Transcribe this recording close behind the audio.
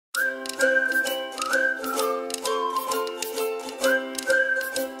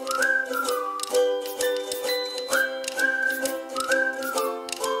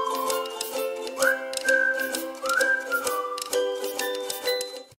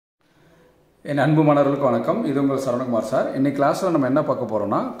என் அன்பு மாணவர்களுக்கு வணக்கம். இது உங்கள் சரவணகுமார் சார். இன்னைக்கு கிளாஸில் நம்ம என்ன பார்க்க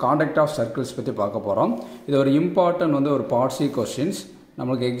போகிறோம்னா காண்டாக்ட் ஆஃப் சர்க்கிள்ஸ் பற்றி பார்க்க போகிறோம். இது ஒரு இம்பார்ட்டன்ட் ஒரு பார்ட் சி கொஸ்டின்ஸ்.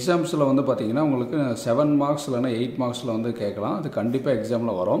 நம்மளுக்கு எக்ஸாம்ஸில் பார்த்தீங்கன்னா உங்களுக்கு 7 மார்க்ஸ் இல்லைன்னா 8 மார்க்ஸில் கேட்கலாம். அது கண்டிப்பாக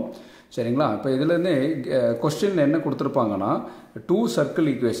எக்ஸாமில் வரும். சரிங்களா? இப்போ இதுலேருந்து கொஸ்டினில் என்ன கொடுத்துருப்பாங்கன்னா 2 சர்க்கிள்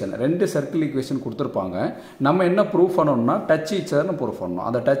ஈக்குவேஷன், 2 சர்க்கிள் ஈக்குவேஷன் கொடுத்துருப்பாங்க. நம்ம என்ன ப்ரூஃப் பண்ணணும்னா டச் ஈச்சர்னு ப்ரூஃப் பண்ணணும்.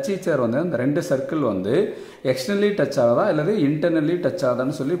 அந்த டச் ஈச்சர் அந்த 2 சர்க்கிள் எக்ஸ்டர்னலி டச் ஆகுதா அல்லது இன்டர்னலி டச்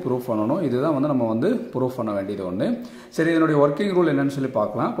ஆகுதான்னு சொல்லி ப்ரூஃப் பண்ணணும். இதுதான் நம்ம ப்ரூஃப் பண்ண வேண்டியது ஒன்று. சரி, இதனுடைய ஒர்க்கிங் ரூல் என்னன்னு சொல்லி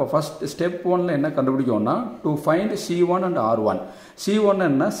பார்க்கலாம். இப்போ ஃபர்ஸ்ட் ஸ்டெப் 1ல் என்ன கண்டுபிடிக்கணும்னா to find C1 and R1. C1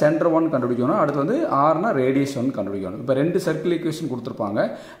 என்ன சென்டர் 1 கண்டுபிடிக்கணும். அடுத்து Rனா ரேடியஸ் 1 கண்டுபிடிக்கணும். இப்போ 2 சர்க்கிள் ஈக்குவேஷன் கொடுத்துருப்பாங்க.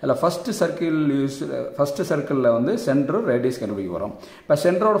 அதில் ஃபர்ஸ்ட் சர்க்கிளில் சென்டர் ரேடியஸ் கண்டுபிடிக்க வரும். இப்போ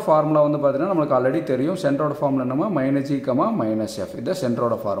சென்டரோட ஃபார்முலா பார்த்தீங்கன்னா நம்மளுக்கு ஆல்ரெடி தெரியும். சென்டரோட ஃபார்முலா என்னமா -G, -F. இதுதான்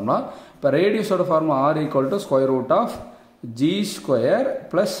சென்டரோட ஃபார்முலா. இப்போ ரேடியஸோட formula R = G²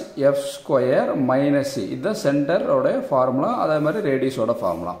 + F² - C. இதுதான் சென்டரோட ஃபார்முலா. அதே மாதிரி ரேடியஸோட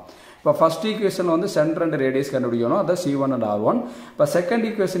ஃபார்முலா. இப்போ ஃபர்ஸ்ட் ஈக்குவேஷனில் சென்டர் அண்ட் ரேடியஸ் கண்டுபிடிக்கணும். அதான் C1 அண்ட் R1. இப்போ செகண்ட்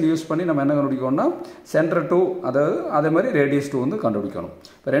ஈக்குவேஷன் யூஸ் பண்ணி நம்ம என்ன கண்டுபிடிக்கணும்னா சென்டர் 2, அதாவது அதே மாதிரி ரேடியஸ் 2 கண்டுபிடிக்கணும்.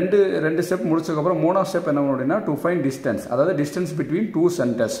 இப்போ ரெண்டு ஸ்டெப் முடிச்சதுக்கப்புறம் மூணாவது ஸ்டெப் என்ன அப்படின்னா டு ஃபைண்ட் டிஸ்டன்ஸ், அதாவது டிஸ்டன்ஸ் பிட்வீன் 2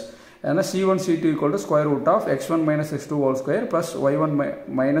 சென்டர்ஸ். ஏன்னா C1 C2 = √(x1 - x2) + y1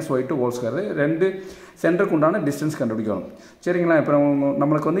 - y2). ரெண்டு சென்டருக்கு உண்டான டிஸ்டன்ஸ் கண்டுபிடிக்கணும். சரிங்களா? இப்போ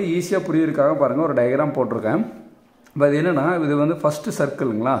நம்மளுக்கு ஈஸியாக புரியுறதுக்காக பாருங்கள், ஒரு டயக்ராம் போட்டிருக்கேன். இப்போ அது என்னென்னா இது ஃபஸ்ட்டு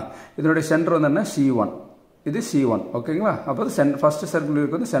சர்க்கிளுங்களா, இதனுடைய சென்டர் என்ன C1, இது C1. ஓகேங்களா? அப்போ ஃபஸ்ட்டு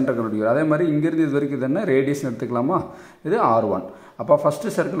சர்க்கிளுக்கு சென்டர் கண்டுபிடிக்கும். அதே மாதிரி இங்கேருந்து இது வரைக்கும் இது என்ன ரேடியஸ்னு எடுத்துக்கலாமா, இது R1. அப்போ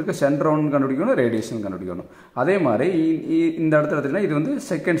ஃபஸ்ட்டு சர்க்கிளுக்கு சென்டர் 1 கண்டுபிடிக்கணும், ரேடியஸ்னு கண்டுபிடிக்கணும். அதே மாதிரி இந்த இடத்துல எடுத்துக்கிட்டா இது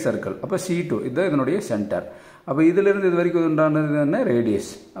செகண்ட் சர்க்கிள். அப்போ C2 இதுதான் இதனுடைய சென்டர். அப்போ இதிலிருந்து இது வரைக்கும் உண்டானது என்ன ரேடியஸ்,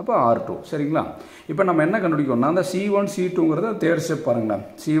 அப்போ R2. சரிங்களா? இப்போ நம்ம என்ன கண்டுபிடிக்கணும்னா அந்த C1 C2ங்கிறது தேர்ட் ஸ்டெப் பாருங்களேன்.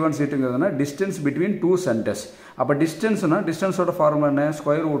 C1 C2ங்கிறதுனா distance between 2 centres. அப்போ டிஸ்டன்ஸோட ஃபார்முலா என்ன,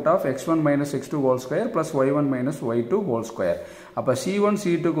 √(x1 - x2) + y1 - y2). அப்போ C1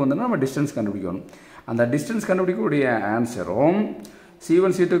 C2க்கு நம்ம டிஸ்டன்ஸ் கண்டுபிடிக்கணும். அந்த டிஸ்டன்ஸ் கண்டுபிடிக்கக்கூடிய ஆன்சரும்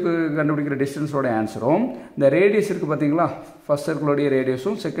C1 C2க்கு கண்டுபிடிக்கிற டிஸ்டன்ஸோட ஆன்சரும் இந்த ரேடியஸ் இருக்குது பார்த்தீங்களா, ஃபர்ஸ்ட் சர்க்கிளோடைய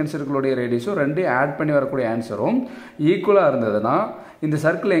ரேடியஸும் செகண்ட் சர்க்கிளோடைய ரேடியஸும் ரெண்டையும் ஆட் பண்ணி வரக்கூடிய ஆன்சரும் ஈக்குவலாக இருந்ததுன்னா இந்த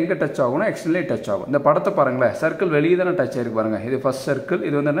சர்க்கிள் எங்கே டச் ஆகும்னா எக்ஸ்டர்னலி டச் ஆகும். இந்த படத்தை பாருங்களேன், சர்க்கிள் வெளியே தானே டச் ஆயிருக்கு பாருங்கள். இது ஃபர்ஸ்ட் சர்க்கிள்,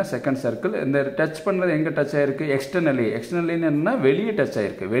 இது என்ன செகண்ட் சர்க்கிள். இந்த டச் பண்ணுறது எங்கே டச் ஆயிருக்கு, எக்ஸ்டர்னலின்னு என்ன வெளியே டச்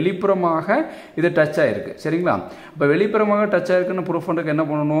ஆயிருக்கு, வெளிப்புறமாக இது டச் ஆயிருக்கு. சரிங்களா? இப்போ வெளிப்புறமாக டச் ஆயிருக்குன்னு ப்ரூஃப் பண்ணுறதுக்கு என்ன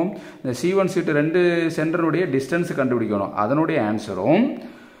பண்ணணும், இந்த C1 C2 2 சென்டருடைய டிஸ்டன்ஸ் கண்டுபிடிக்கணும். அதனுடைய ஆன்சரும்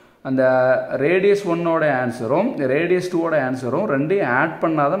அந்த ரேடியஸ் 1ஓட ஆன்சரும் ரேடியஸ் 2ஓட ஆன்சரும் ரெண்டையும் ஆட்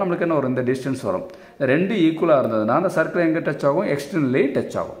பண்ணால் தான் நம்மளுக்கு என்ன வரும், இந்த டிஸ்டன்ஸ் வரும். ரெண்டு ஈக்குவலாக இருந்ததுன்னா அந்த சர்க்கிள் எங்கே டச் ஆகும், எக்ஸ்டர்னலி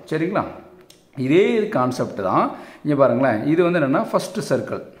டச் ஆகும். சரிங்களா? இதே கான்செப்ட் தான் இங்கே பாருங்களேன். இது என்னென்னா ஃபஸ்ட்டு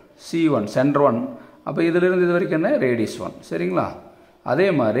சர்க்கிள் C1 சென்டர் 1. அப்போ இதிலிருந்து இது வரைக்கும் என்ன ரேடியஸ் 1. சரிங்களா? அதே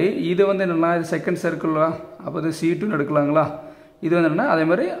மாதிரி இது என்னென்னா இது செகண்ட் சர்க்கிளா, அப்போ இது C2 எடுக்கலாங்களா. இது என்னென்னா அதே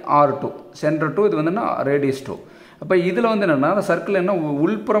மாதிரி R2 சென்டர் 2, இது என்ன ரேடியஸ் 2. அப்போ இதில் என்னென்னா அந்த சர்க்கிள் என்ன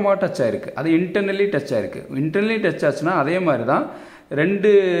உள்புறமாக டச் ஆயிருக்கு, அது இன்டர்னலி டச் ஆயிருக்கு. இன்டர்னலி டச் ஆச்சுன்னா அதே மாதிரி தான் ரெண்டு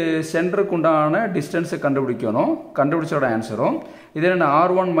சென்டருக்கு உண்டான டிஸ்டன்ஸை கண்டுபிடிக்கணும். கண்டுபிடிச்சோட ஆன்சரும் இது என்ன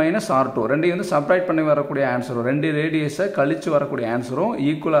R1 - R2 ரெண்டையும் சப்ராக்ட் பண்ணி வரக்கூடிய ஆன்சரும் ரெண்டு ரேடியஸை கழித்து வரக்கூடிய ஆன்சரும்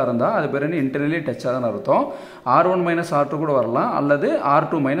ஈக்குவலாக இருந்தால் அது பேர் என்ன இன்டர்னலி டச் ஆகுதுன்னு அர்த்தம். R1 - R2 கூட வரலாம், அல்லது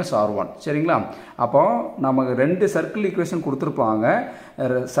R2 - R1. சரிங்களா? அப்போ நமக்கு 2 சர்க்கிள் ஈக்குவேஷன் கொடுத்துருப்பாங்க.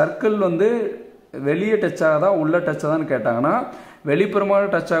 சர்க்கிள் வெளியே டச் ஆகுதா உள்ள டச் ஆகுதான்னு கேட்டாங்கன்னா வெளிப்புறமாக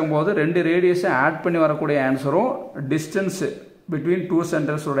டச் ஆகும்போது ரெண்டு ரேடியஸை ஆட் பண்ணி வரக்கூடிய ஆன்சரும் டிஸ்டன்ஸ் பிட்வீன் 2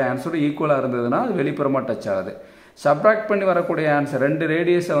 சென்டர்ஸோட ஆன்சரும் ஈக்குவலாக இருந்ததுன்னா அது வெளிப்புறமாக டச் ஆகுது. சப்ராக்ட் பண்ணி வரக்கூடிய ஆன்சர் ரெண்டு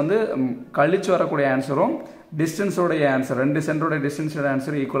ரேடியஸை கழிச்சு வரக்கூடிய ஆன்சரும் டிஸ்டன்ஸோடைய ஆன்சர் ரெண்டு சென்டரோட டிஸ்டன்ஸோட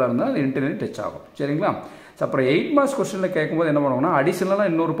ஆன்சர் ஈக்குவலாக இருந்தால் அது இன்டர்னலி டச் ஆகும். சரிங்களா? அப்புறம் 8 மார்க்ஸ் கொஸ்டினில் கேட்கும்போது என்ன பண்ணுவாங்கன்னா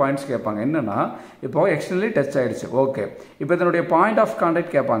அடிஷனலாக இன்னொரு பாயிண்ட்ஸ் கேட்பாங்க. என்னன்னா இப்போ எக்ஸ்டர்னலி டச் ஆயிடுச்சு, ஓகே. இப்போ இதனுடைய பாயிண்ட் ஆஃப்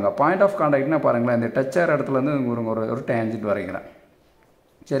கான்டாக்ட் கேட்பாங்க. பாயிண்ட் ஆஃப் கான்டாக்ட்னா பாருங்களேன், இந்த டச் ஆகிற இடத்துல ஒரு டேஞ்சன்ட் வரைக்கிறேன்.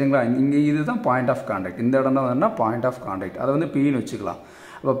 சரிங்களா? இங்கே இதுதான் பாயிண்ட் ஆஃப் கான்டாக்ட். இந்த இடம் தான் என்ன பாயிண்ட் ஆஃப் கான்டாக்ட். அதை Pன்னு வச்சுக்கலாம்.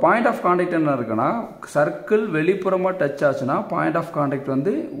 இப்போ பாயிண்ட் ஆஃப் கான்டாக்ட் என்ன இருக்குன்னா சர்க்கிள் வெளிப்புறமாக டச் ஆச்சுன்னா பாயிண்ட் ஆஃப் கான்டாக்ட்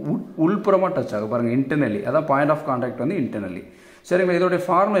உள்புறமாக டச் ஆகும் பாருங்கள், இன்டர்னலி. அதான் பாயிண்ட் ஆஃப் கான்டாக்ட் இன்டர்னலி. சரிங்களா? இதோடைய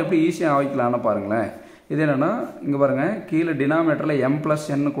ஃபார்முலா எப்படி ஈஸியாக ஆகிக்கலாம்னு பாருங்களேன். இது என்னென்னா இங்கே பாருங்கள், கீழே டினாமினேட்டரில்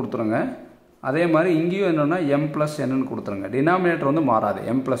m+n கொடுத்துருங்க. அதே மாதிரி இங்கேயும் என்னென்னா m+n கொடுத்துருங்க. டினாமினேட்டர் மாறாது,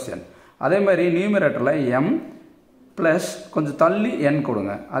 m+n. அதே மாதிரி நியூமரேட்டரில் m ப்ளஸ் கொஞ்சம் தள்ளி n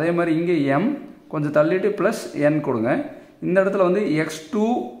கொடுங்க. அதே மாதிரி இங்கே m கொஞ்சம் தள்ளிட்டு ப்ளஸ் n கொடுங்க. இந்த இடத்துல x2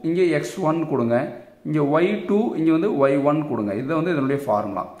 இங்கே x1 கொடுங்க. இங்கே y2 இங்கே y1 கொடுங்க. இது இதனுடைய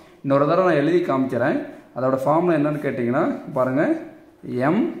ஃபார்முலா. இன்னொரு தடவை நான் எழுதி காமிக்கிறேன். அதோட ஃபார்முலா என்னன்னு கேட்டிங்கன்னா பாருங்கள்,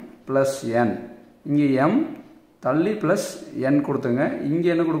 m ப்ளஸ் என், இங்கே எம் தள்ளி ப்ளஸ் என் கொடுத்துங்க.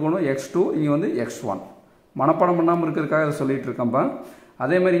 இங்கே என்ன கொடுக்கணும், x2, இங்கே வந்து x1. மனப்பாடம் பண்ணாமல் இருக்கிறதுக்காக அதை சொல்லிகிட்டு இருக்கேன்ப்பா.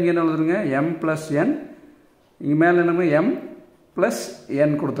 அதே மாதிரி இங்கே என்ன எழுதுருங்க, எம் ப்ளஸ் என், இங்கே மேலே என்னங்க எம் ப்ளஸ்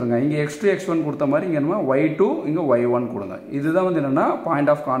என் கொடுத்துருங்க. இங்கே x2 x1 கொடுத்த மாதிரி இங்கே என்னமா y2 இங்கே y1 கொடுங்க. இதுதான் வந்து என்னென்னா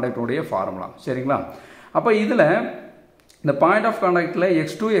பாயிண்ட் ஆஃப் கான்டாக்டோடைய ஃபார்முலா. சரிங்களா? அப்போ இதில் இந்த பாயிண்ட் ஆஃப் கான்டாக்டில்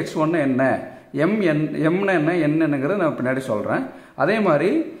x2 x1 என்ன, எம்னா என்ன, என்னங்கிறது நான் பின்னாடி சொல்கிறேன். அதே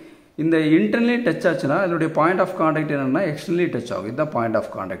மாதிரி இந்த இன்டர்னலி டச் ஆச்சுன்னா இதனுடைய பாயிண்ட் ஆஃப் கான்டாக்ட் என்னென்னா எக்ஸ்டர்னலி டச் ஆகும். இதுதான் பாயிண்ட்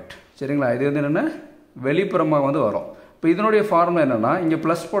ஆஃப் கான்டாக்ட். சரிங்களா? இது வந்து என்னென்னா வெளிப்புறமாக வந்து வரும். இப்போ இதனுடைய ஃபார்முலா என்னென்னா, இங்கே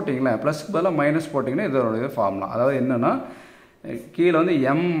ப்ளஸ் போட்டிங்களா, ப்ளஸ்க்கு பதிலாக மைனஸ் போட்டிங்கன்னா இதனுடைய ஃபார்முலா. அதாவது என்னென்னா கீழே வந்து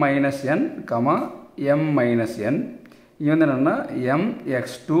m minus n comma m minus n, இங்கே வந்து என்னென்னா m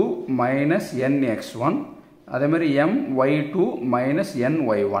x2 minus n x1, அதே மாதிரி m y2 minus n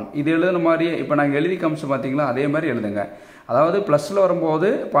y1. இது எழுதுன மாதிரியே இப்போ நாங்கள் எழுதி காமிச்சு பார்த்தீங்களா, அதே மாதிரி எழுதுங்க. அதாவது ப்ளஸில் வரும்போது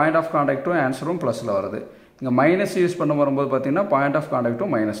பாயிண்ட் ஆஃப் கான்டாக்டும் ஆன்சரும் ப்ளஸில் வருது. இங்கே மைனஸ் யூஸ் பண்ண வரும்போது பார்த்தீங்கன்னா பாயிண்ட் ஆஃப்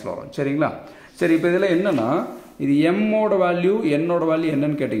கான்டாக்டும் மைனஸில் வரும். சரிங்களா? சரி, இப்போ இதில் என்னென்னா இது எம்மோட வேல்யூ என்னோட வேல்யூ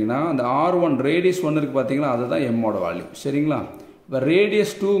என்னன்னு கேட்டிங்கன்னா, அந்த R1 ரேடியஸ் 1 இருக்குது பார்த்தீங்களா, அதுதான் எம்மோட வேல்யூ. சரிங்களா? இப்போ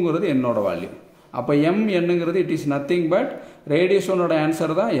ரேடியஸ் 2ங்கிறது என்னோட வேல்யூ. அப்போ எம் என்னங்கிறது it is nothing but radius 1ஓட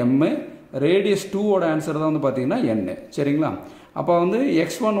answer தான் எம்மு, ரேடியஸ் 2ஓட ஆன்சர் தான் வந்து பார்த்தீங்கன்னா என்னு. சரிங்களா? அப்போ வந்து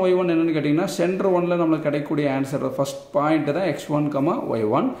x1 y1 என்னென்னு கேட்டிங்கன்னா, சென்டர் 1ல் நம்மளுக்கு கிடைக்கக்கூடிய ஆன்சர் ஃபஸ்ட் பாயிண்ட் தான் x1,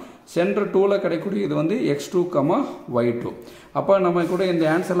 y1. சென்டர் 2ல் கிடைக்கக்கூடிய இது வந்து x2, y2. அப்போ நம்ம கூட இந்த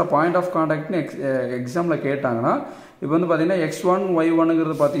ஆன்சரில் பாயிண்ட் ஆஃப் கான்டாக்ட்னு எக்ஸாமில் கேட்டாங்கன்னா, இப்போ வந்து பார்த்தீங்கன்னா x1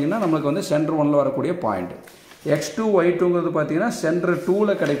 y1ங்கிறது பார்த்தீங்கன்னா நம்மளுக்கு வந்து சென்டர் 1ல் வரக்கூடிய பாயிண்ட். x2 y2ங்கிறது பார்த்தீங்கன்னா சென்டர்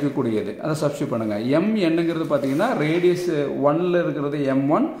 2ல் கிடைக்கக்கூடியது. அதை சப்ஸ்டியூட் பண்ணுங்கள். எம் என்னங்கிறது பார்த்தீங்கன்னா ரேடியஸ் 1ல் இருக்கிறது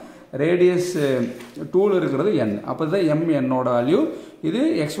m1, ரேடியஸ் 2ல் இருக்கிறது n. அப்போ தான் m என்னோட வேல்யூ. இது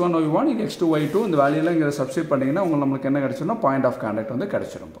x1 y1, இது x2 y2. இந்த வேல்யூலாம் இங்கே சப்ஸ்டியூட் பண்ணிங்கன்னா உங்களுக்கு நம்மளுக்கு என்ன கிடைச்சிருன்னா பாயிண்ட் ஆஃப் கான்டாக்ட் வந்து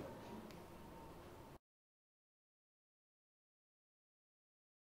கிடைச்சிரும்.